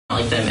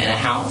like them in a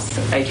house.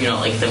 I do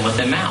not like them with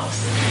a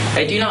mouse.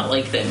 I do not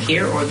like them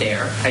here or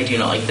there. I do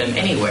not like them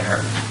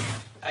anywhere.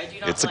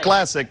 It's a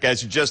classic,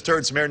 as you just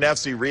heard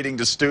Samiar reading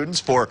to students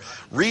for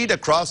Read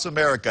Across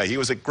America. He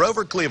was at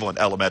Grover Cleveland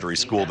Elementary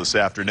School this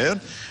afternoon.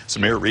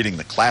 Samiar reading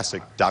the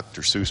classic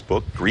Dr. Seuss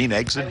book, Green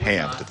Eggs and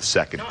Ham, to the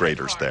second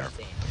graders there.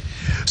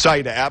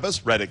 Syeda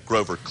Abbas read at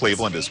Grover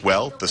Cleveland as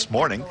well. This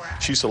morning,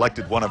 she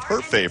selected one of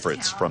her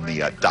favorites from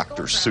the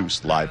Dr.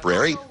 Seuss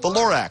library, The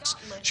Lorax.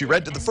 She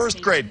read to the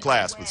first grade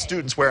class with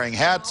students wearing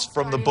hats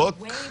from the book,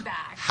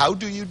 How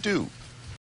Do You Do?